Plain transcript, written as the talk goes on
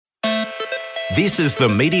This is the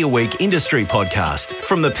Media Week Industry Podcast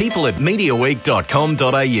from the people at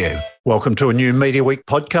MediaWeek.com.au. Welcome to a new Media Week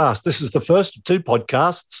podcast. This is the first of two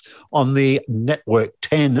podcasts on the Network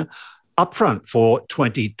 10 upfront for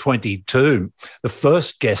 2022. The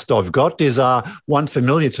first guest I've got is one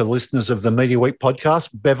familiar to listeners of the Media Week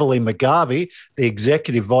podcast, Beverly McGarvey, the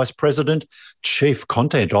Executive Vice President, Chief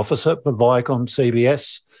Content Officer for Viacom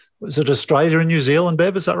CBS. Was it Australia and New Zealand,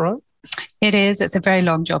 Bev? Is that right? It is. It's a very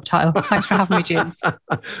long job title. Thanks for having me, James.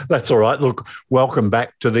 That's all right. Look, welcome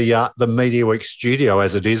back to the Media Week studio,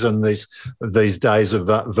 as it is in these days of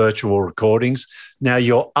virtual recordings. Now,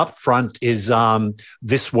 your upfront is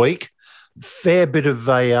this week. Fair bit of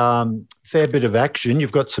action.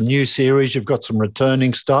 You've got some new series. You've got some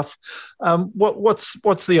returning stuff.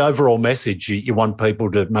 What's the overall message you want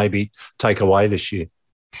people to maybe take away this year?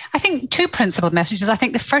 I think two principal messages. I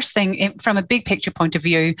think the first thing, from a big picture point of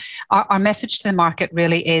view, our message to the market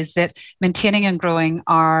really is that maintaining and growing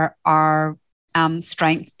our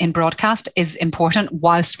strength in broadcast is important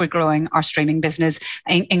whilst we're growing our streaming business,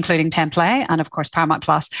 including 10Play and, of course, Paramount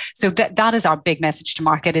Plus. So that is our big message to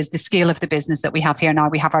market, is the scale of the business that we have here now.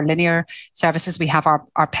 We have our linear services, we have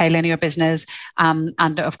our pay linear business,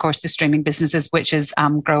 and, of course, the streaming businesses, which is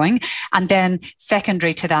growing. And then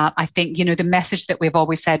secondary to that, I think, the message that we've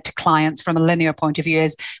always said to clients from a linear point of view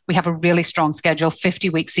is we have a really strong schedule,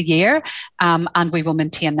 50 weeks a year, and we will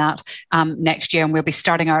maintain that next year. And we'll be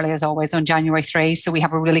starting early, as always, on January 3. So we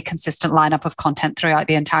have a really consistent lineup of content throughout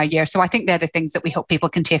the entire year. So I think they're the things that we hope people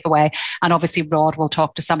can take away. And obviously, Rod will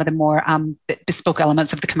talk to some of the more bespoke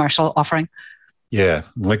elements of the commercial offering. Yeah,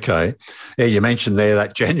 okay. Yeah, you mentioned there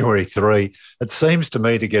that January 3. It seems to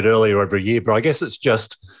me to get earlier every year, but I guess it's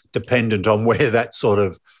just dependent on where that sort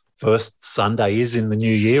of first Sunday is in the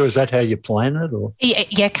new year. Is that how you plan it? Or?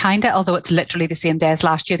 Yeah, kind of, although it's literally the same day as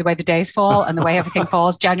last year, the way the days fall and the way everything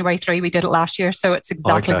falls. January 3, we did it last year, so it's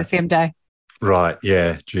exactly the same day. Right,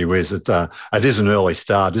 yeah, gee whiz. It is an early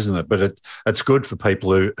start, isn't it? But it's good for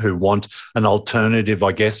people who want an alternative.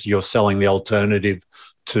 I guess you're selling the alternative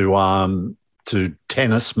to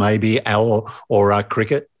tennis maybe or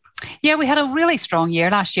cricket. Yeah, we had a really strong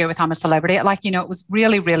year last year with I'm a Celebrity. It was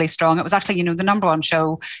really, really strong. It was actually, the number one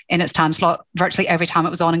show in its time slot virtually every time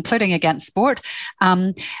it was on, including against sport.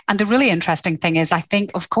 And the really interesting thing is, I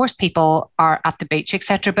think, of course, people are at the beach,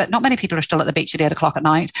 etc., but not many people are still at the beach at 8 o'clock at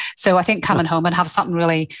night. So I think coming home and have something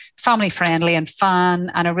really family friendly and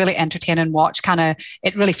fun and a really entertaining watch,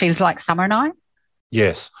 it really feels like summer now.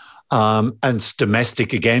 Yes. And it's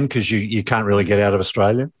domestic again, because you can't really get out of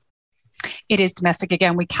Australia. It is domestic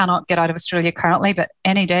again. We cannot get out of Australia currently, but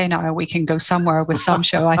any day now we can go somewhere with some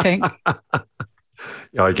show, I think.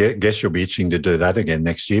 Yeah, I guess you'll be itching to do that again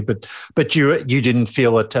next year. But you didn't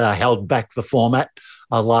feel it held back the format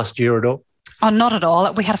last year at all? Oh, not at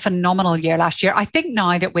all. We had a phenomenal year last year. I think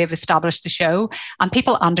now that we've established the show and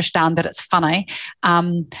people understand that it's funny,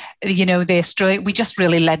 we just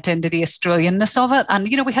really led into the Australianness of it. And,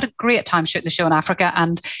 we had a great time shooting the show in Africa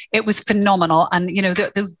and it was phenomenal. And,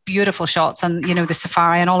 those beautiful shots and, the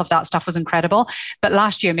safari and all of that stuff was incredible. But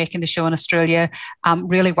last year, making the show in Australia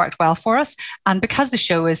really worked well for us. And because the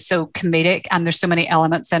show is so comedic and there's so many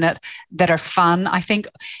elements in it that are fun, I think,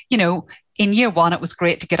 in year one, it was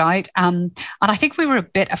great to get out. And I think we were a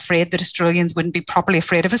bit afraid that Australians wouldn't be properly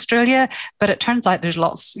afraid of Australia, but it turns out there's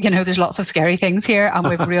lots of scary things here and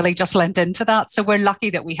we've really just lent into that. So we're lucky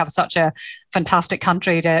that we have such a fantastic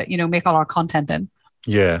country to, make all our content in.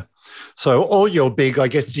 Yeah. So all your big, I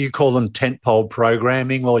guess, do you call them tentpole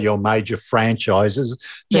programming, or your major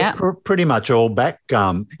franchises? They're pretty much all back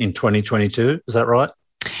in 2022. Is that right?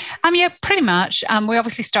 Yeah, pretty much. We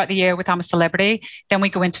obviously start the year with I'm a Celebrity. Then we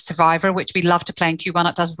go into Survivor, which we love to play in Q1.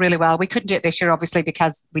 It does really well. We couldn't do it this year, obviously,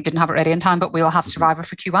 because we didn't have it ready in time, but we'll have Survivor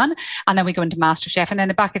for Q1. And then we go into MasterChef. And then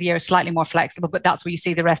the back of the year is slightly more flexible, but that's where you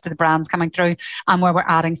see the rest of the brands coming through and where we're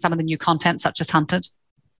adding some of the new content, such as Hunted.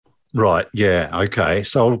 Right, yeah, okay.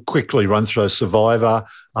 So I'll quickly run through Survivor,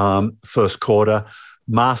 first quarter.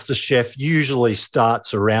 MasterChef usually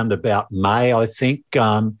starts around about May, I think.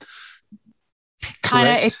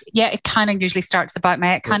 It kind of usually starts about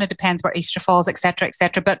May. It kind of depends where Easter falls, et cetera,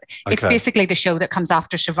 but it's basically the show that comes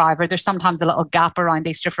after Survivor. There's sometimes a little gap around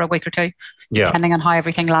Easter for a week or two, depending on how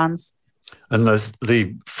everything lands. And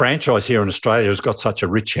the franchise here in Australia has got such a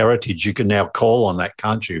rich heritage. You can now call on that,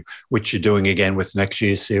 can't you? Which you're doing again with next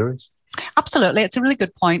year's series. Absolutely, it's a really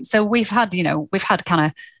good point. So we've had kind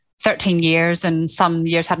of 13 years and some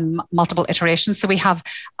years had multiple iterations. So we have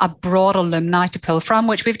a broad alumni to pull from,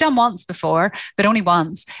 which we've done once before, but only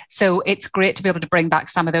once. So it's great to be able to bring back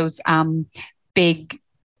some of those big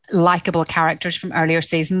likable characters from earlier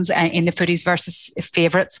seasons in the Foodies versus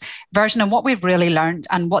Favourites version. And what we've really learned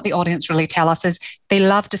and what the audience really tell us is they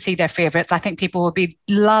love to see their favourites. I think people will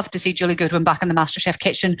love to see Julie Goodwin back in the MasterChef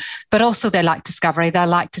kitchen, but also they like discovery. They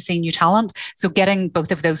like to see new talent. So getting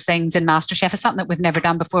both of those things in MasterChef is something that we've never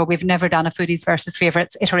done before. We've never done a Foodies versus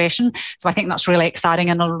Favourites iteration. So I think that's really exciting,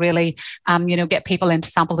 and it'll really, get people in to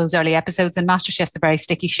sample those early episodes. And MasterChef's a very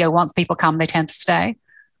sticky show. Once people come, they tend to stay.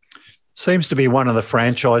 Seems to be one of the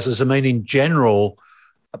franchises. I mean, in general,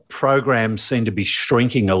 programs seem to be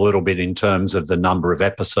shrinking a little bit in terms of the number of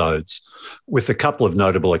episodes, with a couple of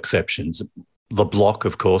notable exceptions. The Block,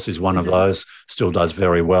 of course, is one of those, still does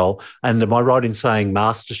very well. And am I right in saying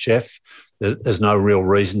MasterChef, there's no real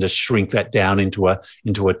reason to shrink that down into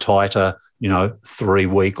a tighter,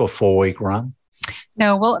 3-week or 4-week run?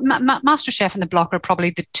 No, well, MasterChef and The Block are probably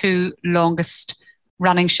the two longest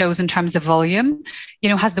running shows in terms of volume.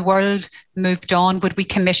 Has the world moved on? Would we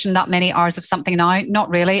commission that many hours of something now? Not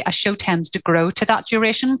really. A show tends to grow to that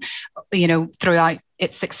duration, throughout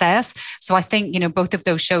its success. So I think, both of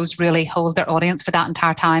those shows really hold their audience for that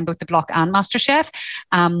entire time, both The Block and MasterChef.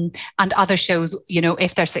 And other shows,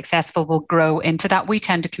 if they're successful, will grow into that. We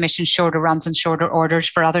tend to commission shorter runs and shorter orders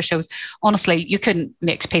for other shows. Honestly, you couldn't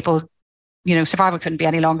make people, Survivor couldn't be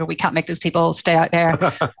any longer. We can't make those people stay out there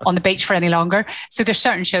on the beach for any longer. So there's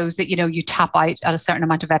certain shows that, you tap out at a certain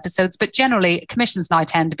amount of episodes, but generally commissions now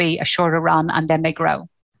tend to be a shorter run and then they grow.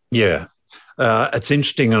 Yeah. It's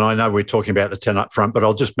interesting, and I know we're talking about the 10 up front, but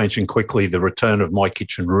I'll just mention quickly the return of My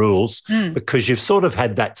Kitchen Rules, because you've sort of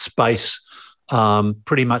had that space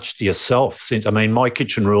pretty much to yourself since. My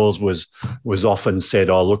Kitchen Rules was often said,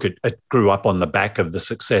 oh, look, it grew up on the back of the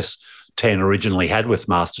success 10 originally had with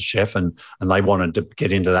MasterChef, and they wanted to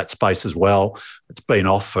get into that space as well. It's been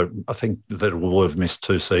off for, I think that it will have missed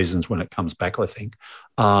 2 seasons when it comes back, I think.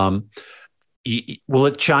 Will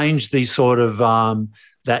it change the sort of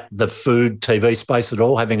the food TV space at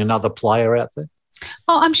all, having another player out there?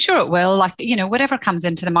 Oh, I'm sure it will. Whatever comes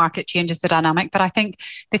into the market changes the dynamic. But I think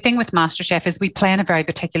the thing with MasterChef is we play in a very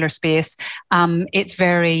particular space. It's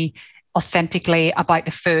very authentically about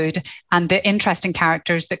the food, and the interesting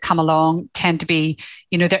characters that come along tend to be,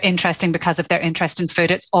 they're interesting because of their interest in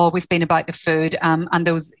food. It's always been about the food, and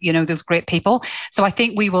those great people. So I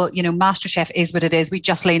think we will, MasterChef is what it is. We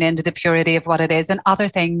just lean into the purity of what it is, and other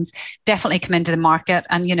things definitely come into the market.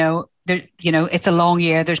 And, it's a long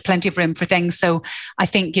year. There's plenty of room for things. So I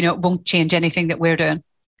think, it won't change anything that we're doing.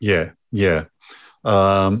 Yeah.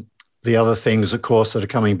 The other things, of course, that are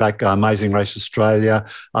coming back are Amazing Race Australia,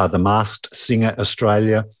 The Masked Singer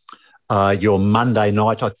Australia, your Monday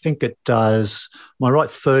night. I think it does, am I right,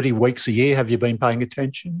 30 weeks a year? Have you been paying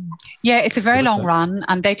attention? Yeah, it's a very long run,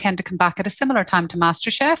 and they tend to come back at a similar time to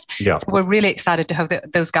MasterChef. Yeah. So we're really excited to have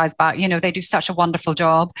those guys back. They do such a wonderful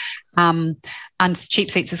job. And Cheap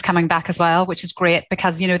Seats is coming back as well, which is great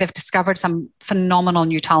because, they've discovered some phenomenal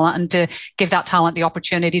new talent, and to give that talent the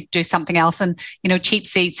opportunity to do something else. And, Cheap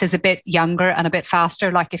Seats is a bit younger and a bit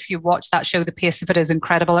faster. Like if you watch that show, the pace of it is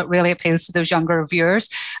incredible. It really appeals to those younger viewers.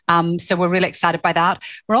 So we're really excited by that.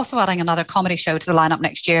 We're also adding another comedy show to the lineup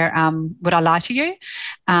next year, Would I Lie to You?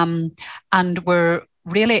 And we're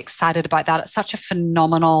really excited about that. It's such a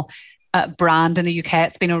phenomenal brand in the UK.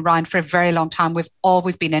 It's been around for a very long time. We've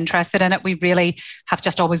always been interested in it. We really have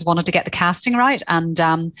just always wanted to get the casting right.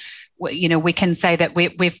 And, we can say that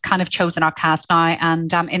we've kind of chosen our cast now.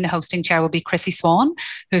 And in the hosting chair will be Chrissy Swan,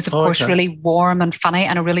 who's, of course, really warm and funny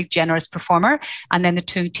and a really generous performer. And then the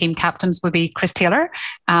 2 team captains will be Chris Taylor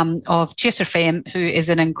of Chaser fame, who is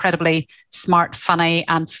an incredibly smart, funny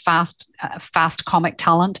and fast comic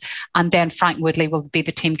talent. And then Frank Woodley will be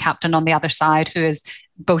the team captain on the other side, who is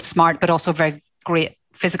both smart but also very great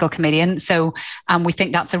physical comedian. So we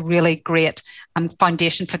think that's a really great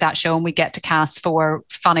foundation for that show, and we get to cast 4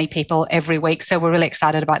 funny people every week. So we're really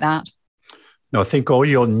excited about that. Now, I think all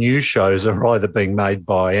your new shows are either being made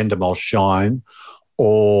by Endemol Shine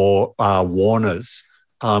or Warner's.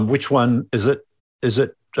 Which one is it? Is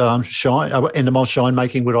it Shine? Endemol Shine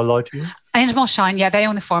making Would I Lie to You? Endemol Shine, yeah, they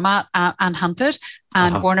own the format and Hunted,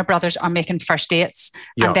 and Warner Brothers are making First Dates.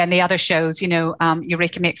 Yep. And then the other shows,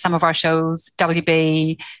 Eureka makes some of our shows,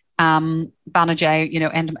 WB, Banijay,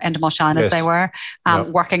 Endemol Shine, yes, as they were. Yep.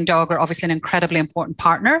 Working Dog are obviously an incredibly important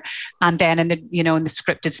partner. And then in the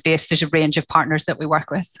scripted space, there's a range of partners that we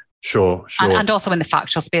work with. Sure. And also in the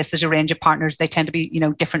factual space, there's a range of partners. They tend to be,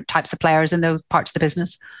 different types of players in those parts of the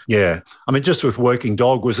business. Yeah. Just with Working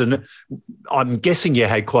Dog, I'm guessing you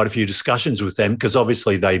had quite a few discussions with them, because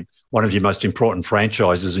obviously they one of your most important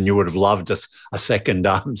franchises, and you would have loved a second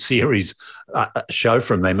series show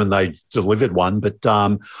from them, and they delivered one. But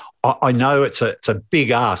I know it's a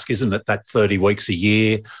big ask, isn't it? That 30 weeks a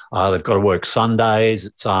year, they've got to work Sundays.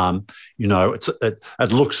 It's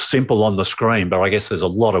it looks simple on the screen, but I guess there's a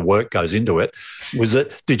lot of work goes into it.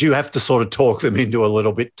 Did you have to sort of talk them into a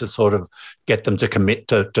little bit to sort of get them to commit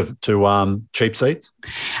to cheap seats?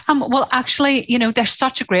 Well, actually, they're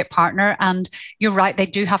such a great partner, and you're right, they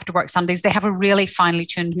do have to work Sundays. They have a really finely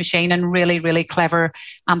tuned machine and really, really clever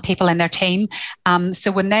people in their team.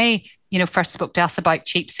 So when they first spoke to us about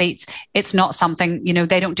cheap seats, it's not something,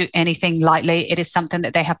 they don't do anything lightly. It is something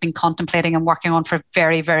that they have been contemplating and working on for a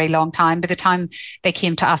very, very long time. By the time they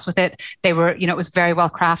came to us with it, they were, it was very well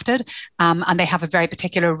crafted, and they have a very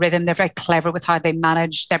particular rhythm. They're very clever with how they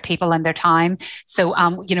manage their people and their time. So,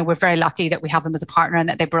 we're very lucky that we have them as a partner and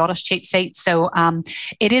that they brought us cheap seats. So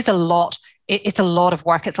it is a lot. It's a lot of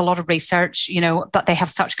work. It's a lot of research, but they have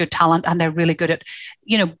such good talent, and they're really good at,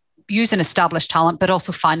 using established talent, but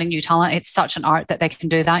also finding new talent. It's such an art that they can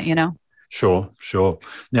do that, Sure.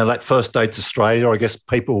 Now, that First Dates Australia, I guess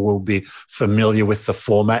people will be familiar with the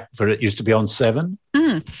format that it used to be on 7.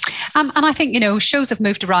 And I think, shows have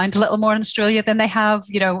moved around a little more in Australia than they have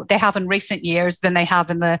in recent years, than they have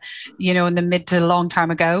in the mid to long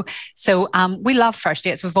term ago. So we love First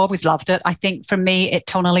Dates. We've always loved it. I think for me, it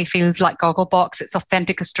tonally feels like Gogglebox. It's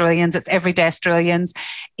authentic Australians. It's everyday Australians.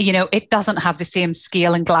 It doesn't have the same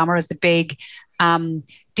scale and glamour as the big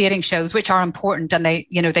dating shows, which are important, and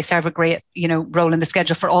they serve a great, role in the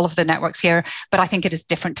schedule for all of the networks here. But I think it is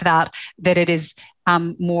different to that it is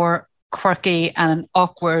more quirky and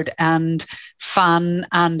awkward and fun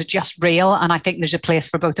and just real. And I think there's a place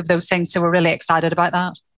for both of those things. So we're really excited about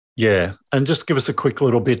that. Yeah. And just give us a quick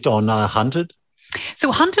little bit on Hunted.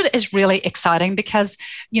 So Hunted is really exciting because,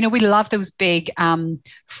 we love those big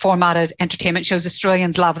formatted entertainment shows.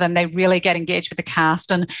 Australians love them. They really get engaged with the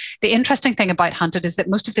cast. And the interesting thing about Hunted is that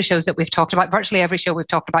most of the shows that we've talked about, virtually every show we've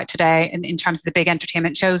talked about today in terms of the big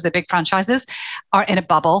entertainment shows, the big franchises, are in a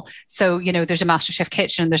bubble. So, there's a MasterChef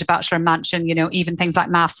Kitchen, there's a Bachelor Mansion, even things like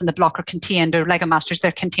MAFS and The Block are contained, or Lego Masters,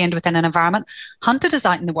 they're contained within an environment. Hunted is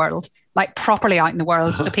out in the world, like properly out in the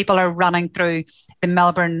world. So people are running through the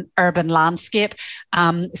Melbourne urban landscape.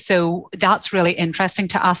 So that's really interesting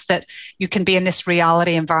to us, that you can be in this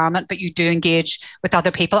reality environment, but you do engage with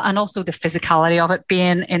other people. And also the physicality of it,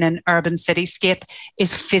 being in an urban cityscape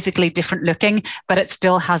is physically different looking, but it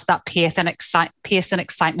still has that pace and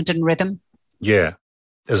excitement and rhythm. Yeah.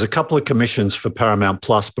 There's a couple of commissions for Paramount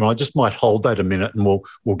Plus, but I just might hold that a minute and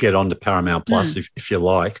we'll get on to Paramount Plus if you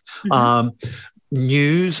like.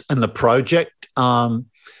 News and the project.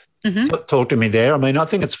 Talk to me there. I mean, I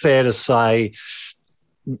think it's fair to say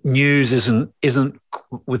news isn't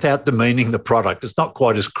without demeaning the product. It's not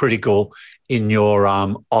quite as critical in your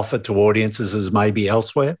offer to audiences as maybe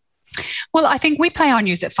elsewhere. Well, I think we play our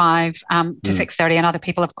news at 5 to 6:30, and other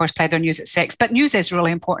people, of course, play their news at 6. But news is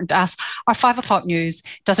really important to us. Our 5 o'clock news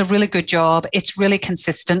does a really good job. It's really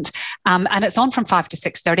consistent, and it's on from 5 to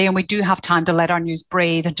 6:30. And we do have time to let our news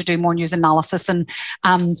breathe and to do more news analysis. And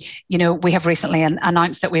we have recently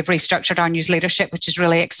announced that we've restructured our news leadership, which is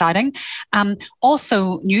really exciting.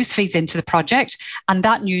 Also, news feeds into the project, and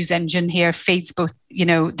that news engine here feeds both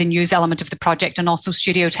the news element of the project and also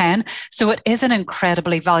Studio 10. So it is an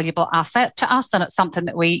incredibly valuable asset to us, and it's something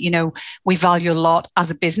that we value a lot as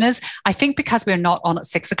a business. I think because we're not on at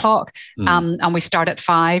 6 o'clock and we start at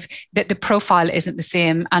 5, that the profile isn't the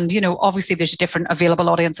same. And obviously there's a different available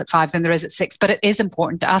audience at 5 than there is at 6, but it is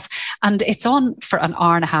important to us. And it's on for an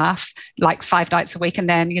hour and a half, like 5 nights a week, and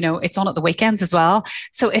then it's on at the weekends as well.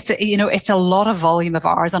 So it's a lot of volume of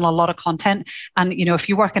hours and a lot of content. And if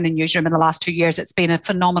you work in a newsroom in the last 2 years, it's been a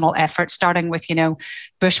phenomenal effort, starting with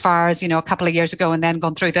bushfires a couple of years ago, and then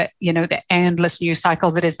gone through the endless news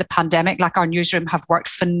cycle that is the pandemic. Like, our newsroom have worked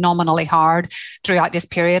phenomenally hard throughout this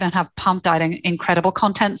period and have pumped out incredible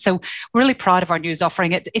content. So we're really proud of our news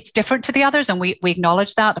offering. It's different to the others, and we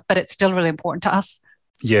acknowledge that, but it's still really important to us.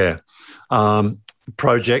 Yeah.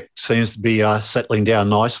 Project seems to be settling down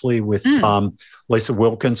nicely with Lisa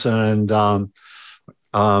Wilkinson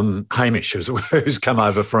and Hamish, who's come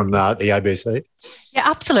over from the ABC. Yeah,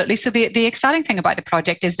 absolutely. So the exciting thing about the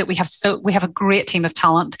project is that we have a great team of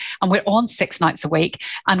talent, and we're on 6 nights a week,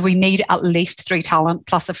 and we need at least 3 talent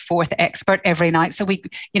plus a 4th expert every night. So we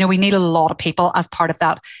need a lot of people as part of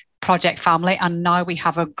that project family, and now we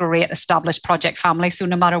have a great established project family. So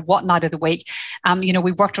no matter what night of the week,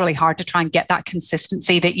 we worked really hard to try and get that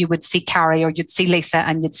consistency that you would see Carrie, or you'd see Lisa,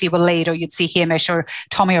 and you'd see Waleed, or you'd see Hamish, or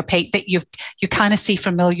Tommy, or Pete, that you kind of see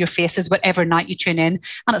familiar faces whatever night you tune in.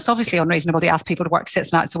 And it's obviously unreasonable to ask people to work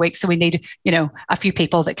 6 nights a week. So we need, a few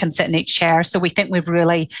people that can sit in each chair. So we think we've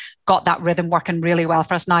really got that rhythm working really well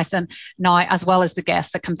for us nice. And now, as well as the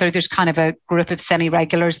guests that come through, there's kind of a group of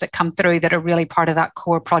semi-regulars that come through that are really part of that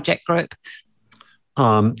core project group.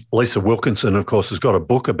 Lisa Wilkinson, of course, has got a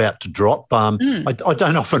book about to drop. I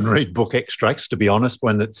don't often read book extracts, to be honest,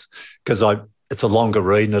 when it's because it's a longer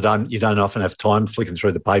read and you don't often have time flicking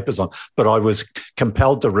through the papers on. But I was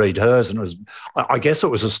compelled to read hers, and I guess it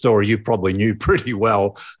was a story you probably knew pretty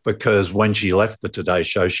well, because when she left the Today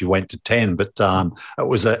Show, she went to 10. But it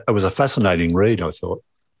was a fascinating read, I thought.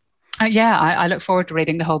 I look forward to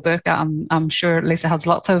reading the whole book. I'm sure Lisa has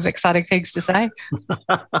lots of exciting things to say.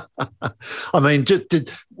 I mean,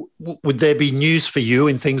 would there be news for you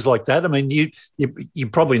in things like that? I mean, you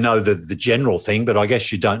probably know the general thing, but I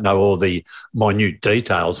guess you don't know all the minute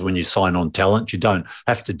details when you sign on talent. You don't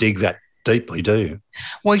have to dig that deeply, do you?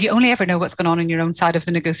 Well, you only ever know what's going on your own side of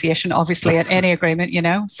the negotiation, obviously, at any agreement,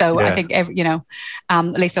 So yeah. I think,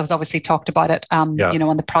 Lisa has obviously talked about it, on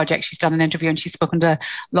the project. She's done an interview and she's spoken to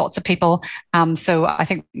lots of people. So I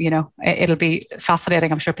think, it'll be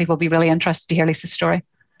fascinating. I'm sure people will be really interested to hear Lisa's story.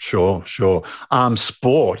 Sure.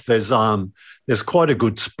 Sport. There's quite a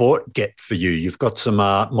good sport get for you. You've got some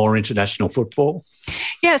more international football.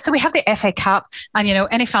 Yeah, so we have the FA Cup, and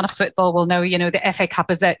any fan of football will know, the FA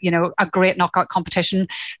Cup is a great knockout competition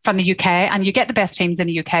from the UK, and you get the best teams in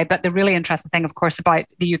the UK. But the really interesting thing, of course, about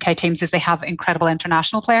the UK teams is they have incredible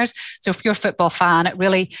international players. So if you're a football fan, it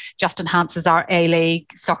really just enhances our A-League,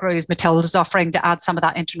 Socceroos, Matildas offering to add some of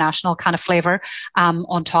that international kind of flavour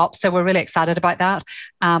on top. So we're really excited about that.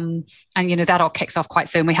 And that all kicks off quite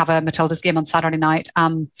soon. We have a Matildas game on Saturday night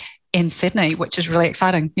in Sydney, which is really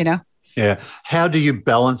exciting, Yeah. How do you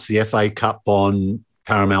balance the FA Cup on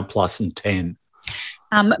Paramount Plus and 10?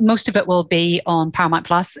 Most of it will be on Paramount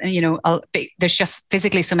Plus. There's just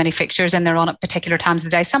physically so many fixtures, and they're on at particular times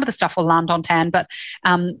of the day. Some of the stuff will land on 10, but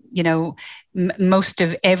most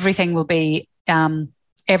of everything will be on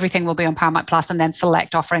Paramount Plus, and then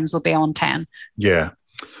select offerings will be on 10. Yeah.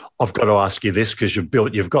 I've got to ask you this, because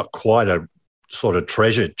you've got quite a sort of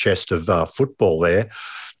treasure chest of football there.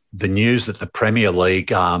 The news that the Premier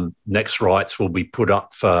League next rights will be put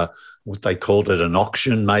up for what they called it, an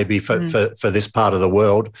auction, maybe for this part of the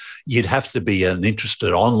world. You'd have to be an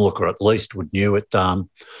interested onlooker, at least, wouldn't you, at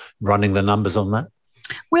running the numbers on that?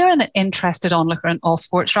 We're an interested onlooker in all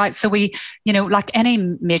sports, right? So we, like any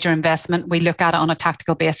major investment, we look at it on a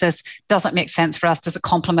tactical basis. Does it make sense for us? Does it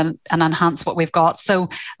complement and enhance what we've got? So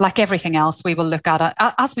like everything else, we will look at it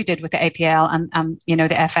as we did with the APL and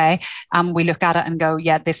the FA. We look at it and go,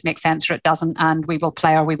 yeah, this makes sense, or it doesn't, and we will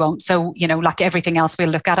play or we won't. So, like everything else, we'll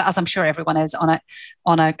look at it, as I'm sure everyone is,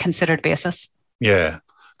 on a considered basis. Yeah.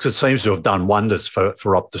 Because it seems to have done wonders for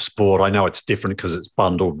Optus Sport. I know it's different because it's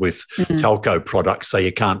bundled with telco products, so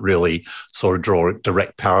you can't really sort of draw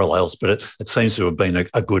direct parallels, but it seems to have been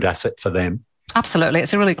a good asset for them. Absolutely.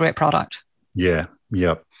 It's a really great product. Yeah.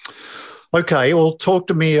 Okay, well, talk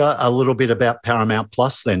to me a little bit about Paramount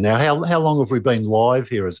Plus then. Now, how long have we been live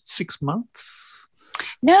here? Is it 6 months?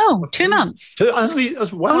 No, 2 months.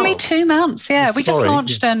 Only 2 months, yeah. We just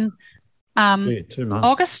launched in 2 months.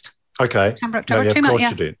 August. Okay. September, October, of course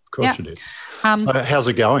you did. Of course you did. How's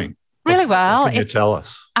it going? Really well. What can you tell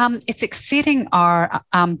us? It's exceeding our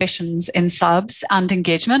ambitions in subs and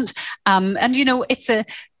engagement. It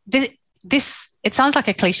sounds like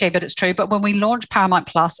a cliche, but it's true. But when we launched Paramount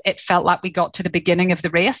Plus, it felt like we got to the beginning of the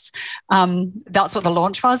race. That's what the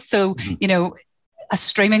launch was. So, a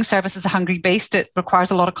streaming service is a hungry beast. It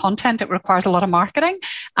requires a lot of content. It requires a lot of marketing.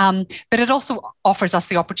 But it also offers us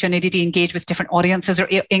the opportunity to engage with different audiences or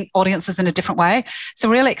audiences in a different way. So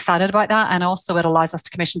we're really excited about that. And also it allows us to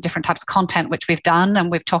commission different types of content, which we've done. And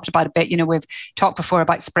we've talked about a bit, we've talked before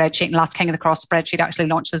about Spreadsheet, and Last King of the Cross Spreadsheet actually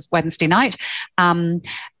launches Wednesday night. And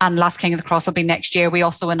Last King of the Cross will be next year. We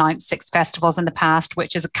also announced 6 festivals in the past,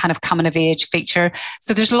 which is a kind of coming of age feature.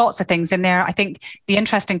 So there's lots of things in there. I think the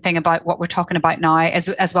interesting thing about what we're talking about now,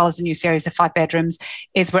 as well as the new series of 5 Bedrooms,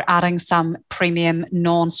 is we're adding some premium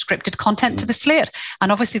non-scripted content to the slate.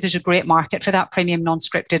 And obviously there's a great market for that premium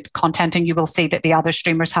non-scripted content, and you will see that the other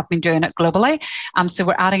streamers have been doing it globally. So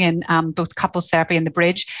we're adding in both Couples Therapy and The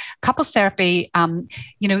Bridge. Couples Therapy,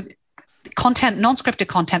 content, non-scripted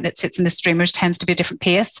content that sits in the streamers tends to be a different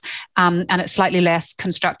pace, and it's slightly less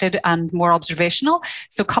constructed and more observational.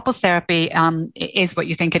 So couples therapy is what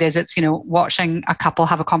you think it is. It's, you know, watching a couple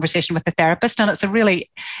have a conversation with the therapist, and it's a really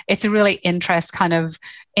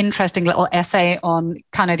interesting little essay on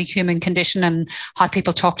kind of the human condition and how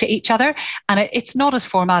people talk to each other. And it's not as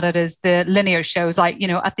formatted as the linear shows. Like, you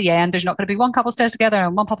know, at the end, there's not going to be one couple stays together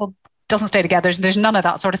and one couple doesn't stay together. There's none of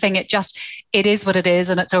that sort of thing. It is what it is,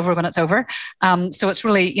 and it's over when it's over. So it's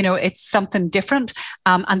really, you know, it's something different.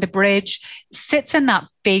 And The Bridge sits in that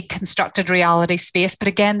big constructed reality space. But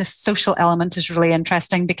again, the social element is really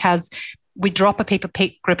interesting because we drop a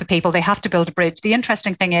group of people. They have to build a bridge. The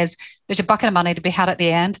interesting thing is there's a bucket of money to be had at the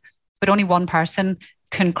end, but only one person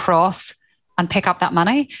can cross and pick up that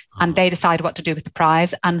money, and they decide what to do with the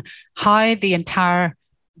prize. And how the entire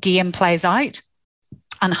game plays out,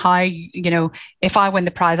 and how, you know, if I win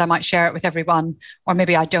the prize, I might share it with everyone, or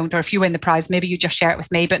maybe I don't. Or if you win the prize, maybe you just share it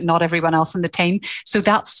with me, but not everyone else in the team. So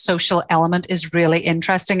that social element is really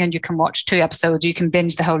interesting, and you can watch 2 episodes, you can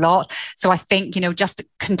binge the whole lot. So I think, you know, just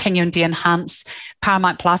continuing to enhance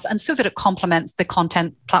Paramount Plus, and so that it complements the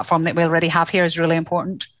content platform that we already have here, is really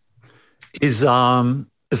important. Is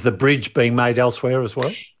The Bridge being made elsewhere as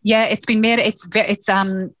well? Yeah, it's been made. It's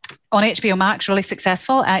on HBO Max, really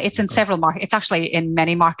successful. It's in several markets. It's actually in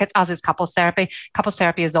many markets, as is Couples Therapy. Couples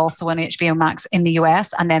Therapy is also on HBO Max in the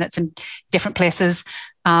US, and then it's in different places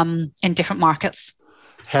in different markets.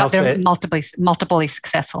 They're multiply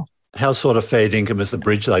successful. How sort of fair income is The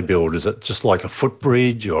Bridge they build? Is it just like a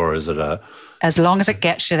footbridge, or is it a... As long as it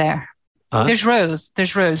gets you there. Huh? There's rows,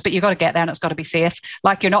 but you've got to get there, and it's got to be safe.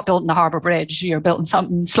 Like, you're not building the Harbour Bridge, you're building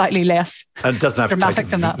something slightly less and it doesn't have dramatic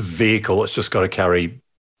to take a vehicle, it's just got to carry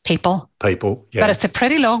people. Yeah. But it's a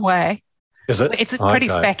pretty long way. Is it? It's pretty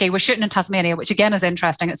specky. We're shooting in Tasmania, which again is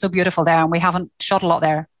interesting. It's so beautiful there, and we haven't shot a lot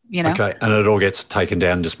there, you know. Okay, and it all gets taken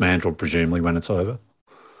down, dismantled, presumably, when it's over?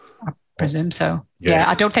 I presume so. Yeah,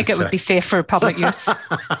 I don't think it would be safe for public use.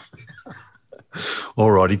 All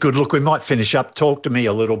righty, good. Look, we might finish up. Talk to me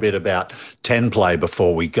a little bit about 10Play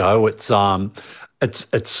before we go. It's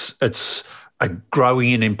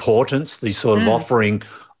growing in importance. The sort of offering,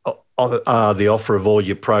 the offer of all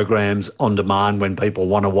your programs on demand when people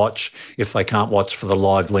want to watch, if they can't watch for the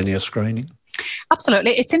live linear screening.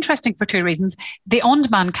 Absolutely. It's interesting for 2 reasons. The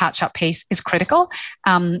on-demand catch-up piece is critical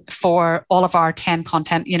for all of our 10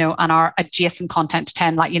 content, you know, and our adjacent content to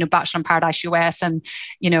 10, like, you know, Bachelor in Paradise US and,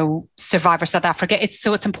 you know, Survivor South Africa. It's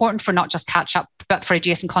important for not just catch-up, but for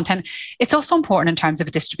adjacent content. It's also important in terms of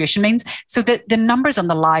a distribution means. So the numbers on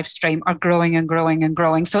the live stream are growing and growing and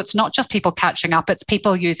growing. So it's not just people catching up, it's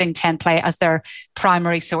people using 10Play as their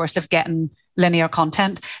primary source of getting linear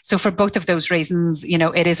content. So for both of those reasons, you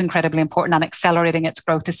know, it is incredibly important, and accelerating its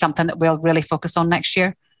growth is something that we'll really focus on next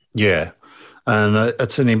year. Yeah. And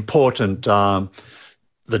it's an important, the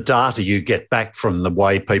data you get back from the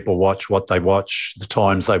way people watch, what they watch, the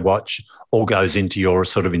times they watch, all goes into your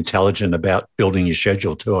sort of intelligent about building your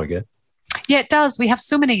schedule too, I guess. Yeah, it does. We have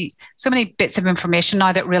so many bits of information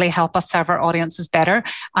now that really help us serve our audiences better.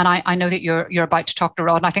 And I know that you're about to talk to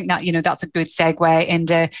Rod, and I think that, you know, that's a good segue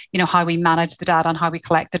into, you know, how we manage the data and how we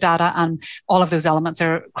collect the data, and all of those elements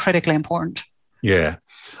are critically important. Yeah.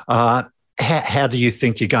 How do you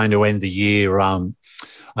think you're going to end the year?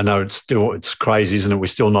 I know it's crazy, isn't it?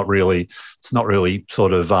 It's not really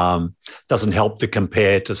sort of, doesn't help to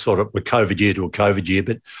compare to sort of a COVID year to a COVID year,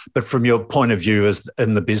 but from your point of view as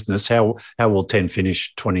in the business, how will 10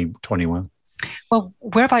 finish 2021? Well,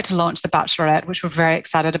 we're about to launch The Bachelorette, which we're very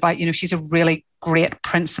excited about. You know, she's a really great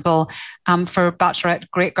principal for Bachelorette,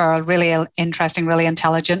 great girl, really interesting, really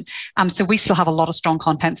intelligent. So we still have a lot of strong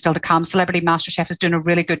content still to come. Celebrity MasterChef is doing a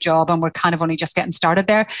really good job, and we're kind of only just getting started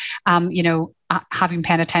there. You know, Having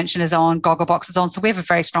Pen Attention is on, Gogglebox is on. So we have a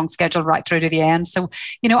very strong schedule right through to the end. So,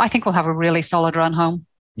 you know, I think we'll have a really solid run home.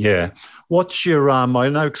 Yeah. What's your, I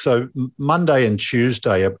know, so Monday and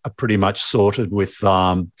Tuesday are pretty much sorted with,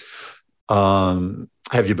 Have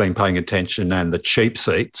You Been Paying Attention and the cheap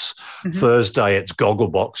seats. Mm-hmm. Thursday, it's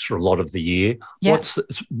Gogglebox for a lot of the year. Yeah.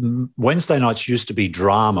 Wednesday nights used to be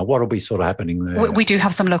drama. What will be sort of happening there? We do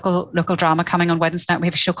have some local drama coming on Wednesday night. We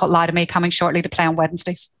have a show called Lie to Me coming shortly to play on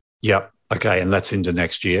Wednesdays. Yep. Okay. And that's into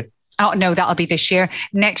next year? Oh, no, that'll be this year.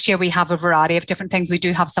 Next year, we have a variety of different things. We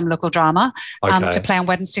do have some local drama to play on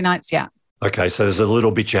Wednesday nights. Yeah. Okay. So there's a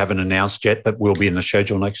little bit you haven't announced yet that will be in the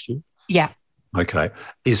schedule next year? Yeah. Okay.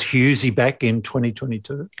 Is Hughesy back in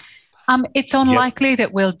 2022? It's unlikely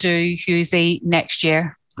that we'll do Hughesy next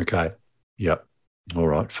year. Okay. Yep. All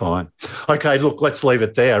right. Fine. Okay. Look, let's leave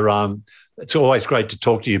it there. It's always great to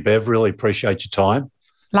talk to you, Bev. Really appreciate your time.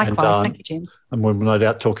 Likewise. Thank you, James. And we'll no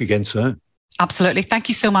doubt talk again soon. Absolutely. Thank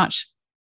you so much.